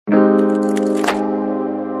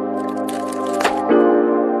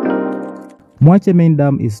Mwache Main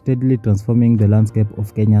Dam is steadily transforming the landscape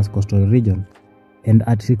of Kenya's coastal region, and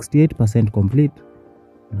at 68% complete,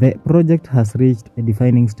 the project has reached a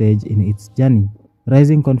defining stage in its journey.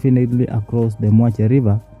 Rising confidently across the Mwache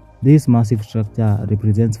River, this massive structure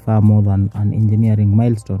represents far more than an engineering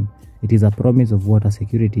milestone. It is a promise of water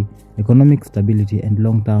security, economic stability, and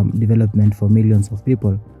long-term development for millions of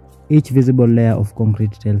people. Each visible layer of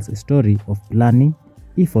concrete tells a story of planning,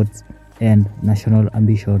 efforts, and national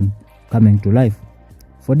ambition coming to life.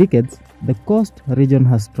 For decades, the coast region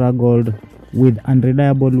has struggled with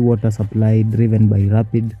unreliable water supply driven by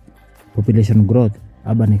rapid population growth,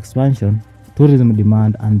 urban expansion, tourism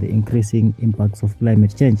demand, and the increasing impacts of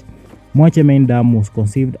climate change. Mwache Main Dam was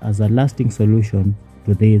conceived as a lasting solution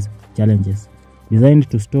to these challenges, designed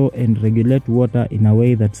to store and regulate water in a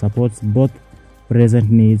way that supports both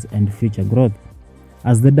present needs and future growth.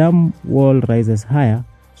 As the dam wall rises higher,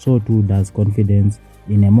 so too does confidence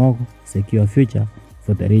in a more secure future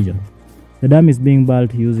for the region. The dam is being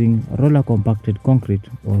built using roller compacted concrete,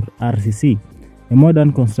 or RCC, a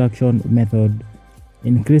modern construction method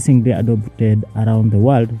increasingly adopted around the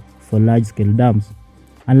world for large-scale dams.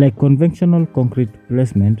 Unlike conventional concrete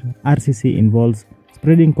placement, RCC involves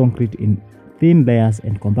spreading concrete in thin layers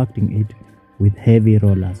and compacting it with heavy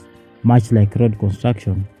rollers, much like road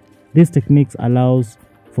construction. This technique allows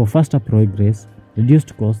for faster progress,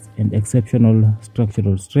 reduced costs, and exceptional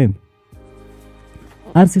structural strength.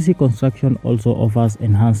 RCC construction also offers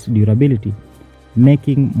enhanced durability,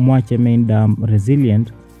 making Mwache Main Dam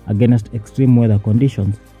resilient against extreme weather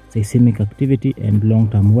conditions, seismic activity, and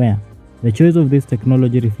long-term wear. The choice of this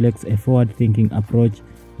technology reflects a forward-thinking approach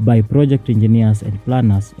by project engineers and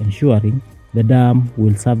planners, ensuring the dam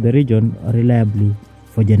will serve the region reliably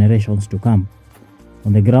for generations to come.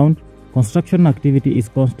 On the ground, construction activity is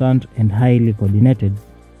constant and highly coordinated.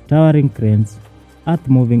 Towering cranes,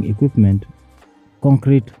 earth-moving equipment,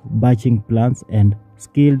 concrete batching plants, and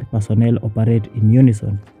skilled personnel operate in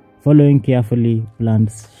unison, following carefully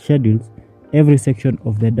planned schedules. Every section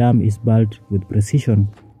of the dam is built with precision,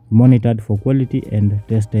 monitored for quality, and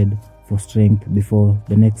tested for strength before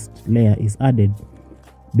the next layer is added.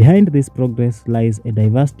 Behind this progress lies a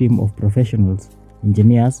diverse team of professionals,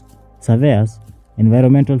 engineers, surveyors,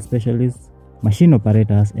 environmental specialists, machine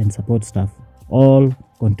operators, and support staff, all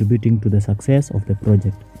contributing to the success of the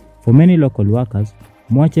project. For many local workers,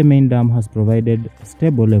 Mwache Main Dam has provided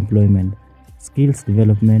stable employment, skills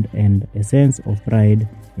development, and a sense of pride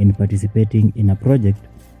in participating in a project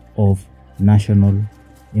of national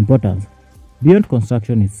importance. Beyond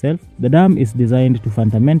construction itself, the dam is designed to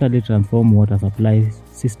fundamentally transform water supply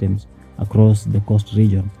systems across the coast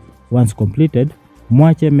region. Once completed,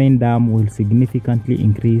 Mwache Main Dam will significantly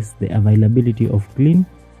increase the availability of clean,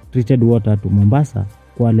 treated water to Mombasa,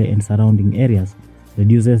 Kwale, and surrounding areas,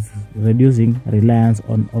 reducing reliance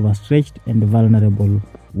on overstretched and vulnerable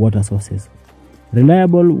water sources.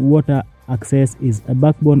 Reliable water access is a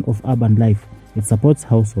backbone of urban life. It supports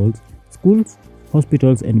households, schools,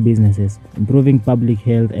 hospitals, and businesses, improving public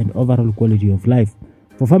health and overall quality of life.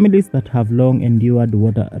 For families that have long endured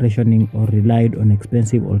water rationing or relied on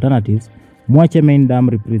expensive alternatives, Mwache Main Dam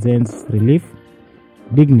represents relief,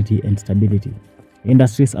 dignity, and stability.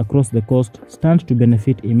 Industries across the coast stand to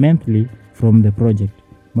benefit immensely from the project.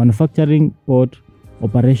 Manufacturing, port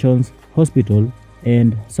operations, hospital,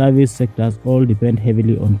 and service sectors all depend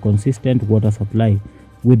heavily on consistent water supply.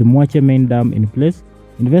 With Mwache Main Dam in place,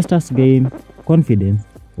 investors gain confidence,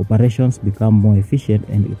 operations become more efficient,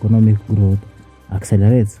 and economic growth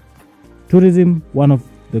accelerates. Tourism, one of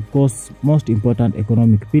the coast's most important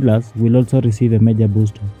economic pillars, will also receive a major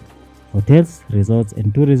boost. Hotels, resorts,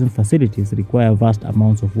 and tourism facilities require vast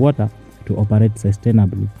amounts of water to operate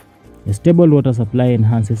sustainably. A stable water supply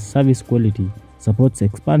enhances service quality, supports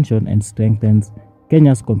expansion, and strengthens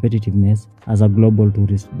Kenya's competitiveness as a global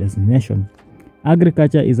tourist destination.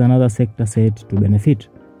 Agriculture is another sector set to benefit.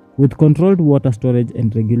 With controlled water storage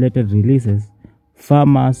and regulated releases,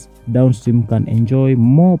 farmers downstream can enjoy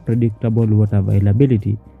more predictable water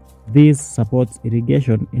availability. This supports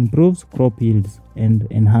irrigation, improves crop yields, and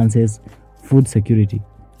enhances food security,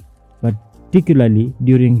 particularly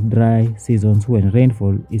during dry seasons when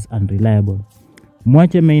rainfall is unreliable.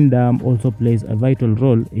 Mwache Main Dam also plays a vital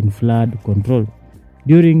role in flood control.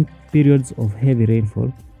 During periods of heavy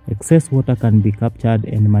rainfall, excess water can be captured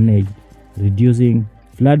and managed, reducing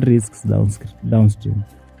flood risks downstream.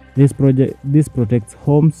 This protects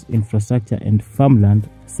homes, infrastructure, and farmland,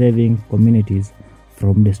 saving communities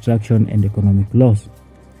from destruction and economic loss.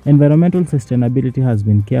 Environmental sustainability has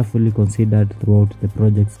been carefully considered throughout the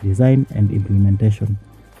project's design and implementation.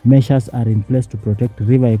 Measures are in place to protect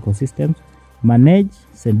river ecosystems, manage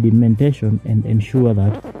sedimentation, and ensure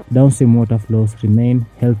that downstream water flows remain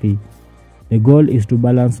healthy. The goal is to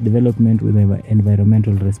balance development with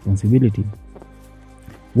environmental responsibility.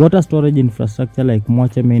 Water storage infrastructure like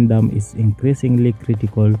Mwache Main Dam is increasingly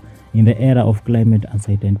critical in the era of climate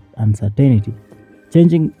uncertainty.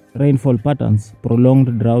 Changing rainfall patterns,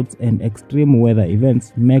 prolonged droughts, and extreme weather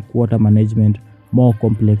events make water management more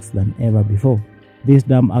complex than ever before. This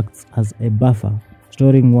dam acts as a buffer,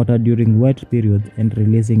 storing water during wet periods and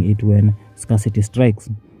releasing it when scarcity strikes.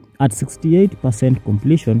 At 68%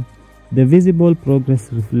 completion, the visible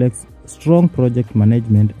progress reflects strong project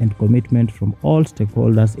management and commitment from all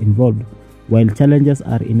stakeholders involved. While challenges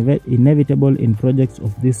are inevitable in projects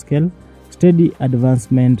of this scale, steady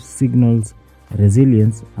advancement signals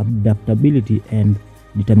resilience, adaptability, and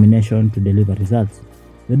determination to deliver results.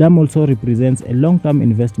 The dam also represents a long-term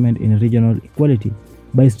investment in regional equality.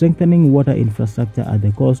 By strengthening water infrastructure at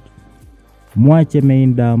the coast, Mwache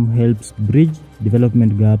Main Dam helps bridge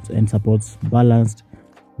development gaps and supports balanced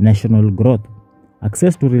national growth.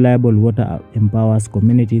 Access to reliable water empowers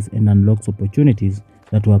communities and unlocks opportunities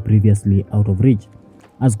that were previously out of reach.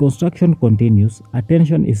 As construction continues,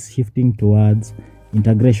 attention is shifting towards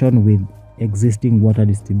integration with existing water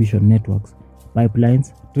distribution networks.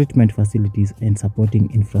 Pipelines, treatment facilities, and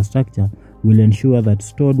supporting infrastructure will ensure that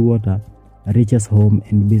stored water reaches home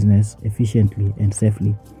and business efficiently and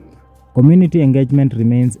safely. Community engagement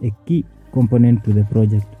remains a key component to the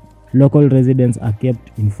project. Local residents are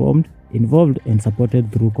kept informed, involved, and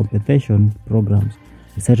supported through compensation programs,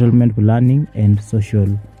 settlement planning, and social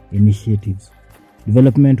initiatives.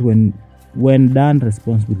 Development, when done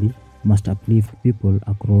responsibly, must uplift people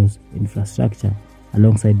across infrastructure.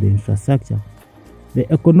 Alongside the infrastructure,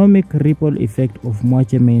 the economic ripple effect of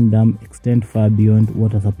Mwache Main Dam extends far beyond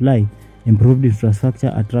water supply. Improved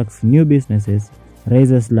infrastructure attracts new businesses,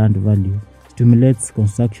 raises land value, stimulates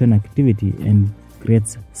construction activity, and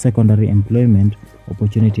creates secondary employment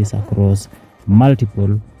opportunities across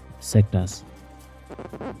multiple sectors.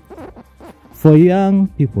 For young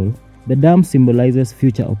people, the dam symbolizes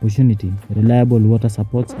future opportunity. Reliable water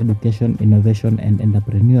supports education, innovation, and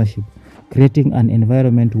entrepreneurship, creating an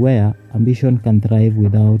environment where ambition can thrive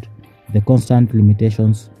without the constant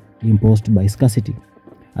limitations imposed by scarcity.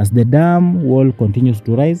 As the dam wall continues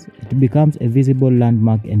to rise, it becomes a visible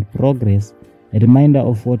landmark and progress, a reminder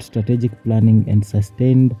of what strategic planning and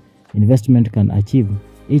sustained investment can achieve.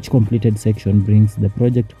 Each completed section brings the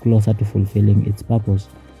project closer to fulfilling its purpose.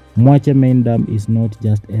 Mwache Main Dam is not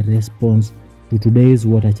just a response to today's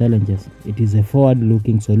water challenges. It is a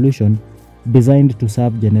forward-looking solution designed to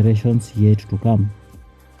serve generations yet to come.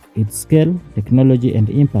 Its scale, technology, and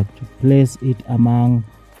impact place it among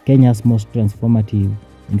Kenya's most transformative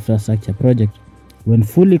infrastructure projects. When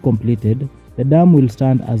fully completed, the dam will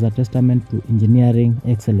stand as a testament to engineering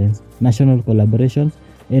excellence, national collaborations,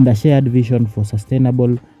 and a shared vision for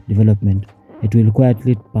sustainable development. It will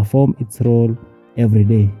quietly perform its role every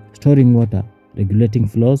day, storing water, regulating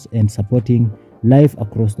flows, and supporting life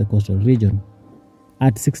across the coastal region.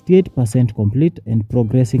 At 68% complete and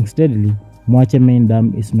progressing steadily, Mwache Main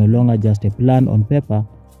Dam is no longer just a plan on paper,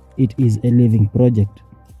 it is a living project,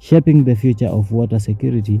 shaping the future of water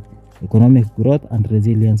security, economic growth, and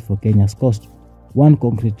resilience for Kenya's coast, one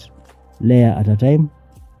concrete layer at a time.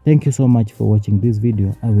 Thank you so much for watching this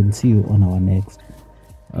video. I will see you on our next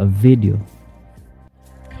video.